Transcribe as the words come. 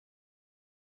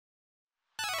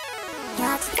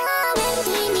つかめる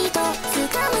君と掴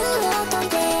む音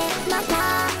でまた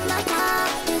また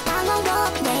歌お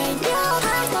うね両ハ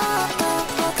ートと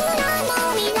僕らの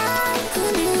未来来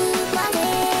るまで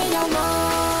よも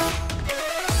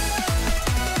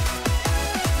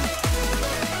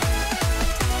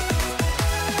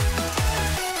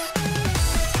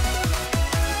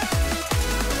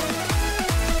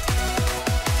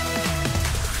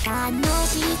楽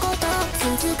しいこと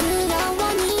続くよ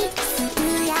うに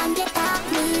膨らんでた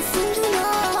無数の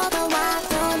音は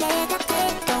どれだけ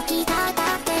時が経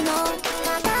っても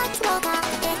形を変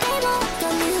えても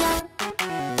読むよ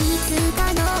いつか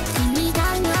の君が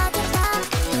投げた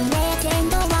プレゼン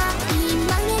トは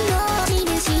今の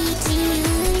印自由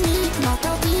にの時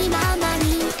ままに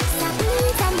さん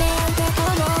めてこ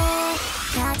う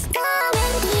立つかめ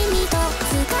る君と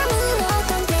掴む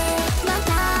音でま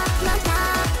たまた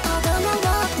踊ろ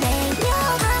うね両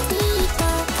ハート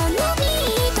このビ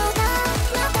ートが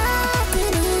また震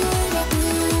えく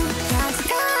立つ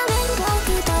かめる僕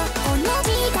とこの時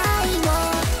代を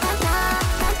ただ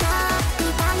ただ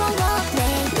歌おうね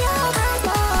両ハー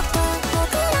トと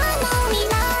僕らの未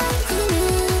来来る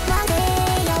まで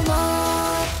よも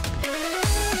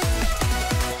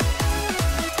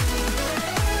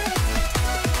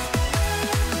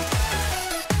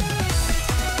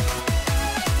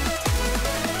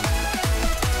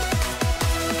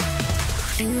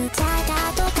フューチャー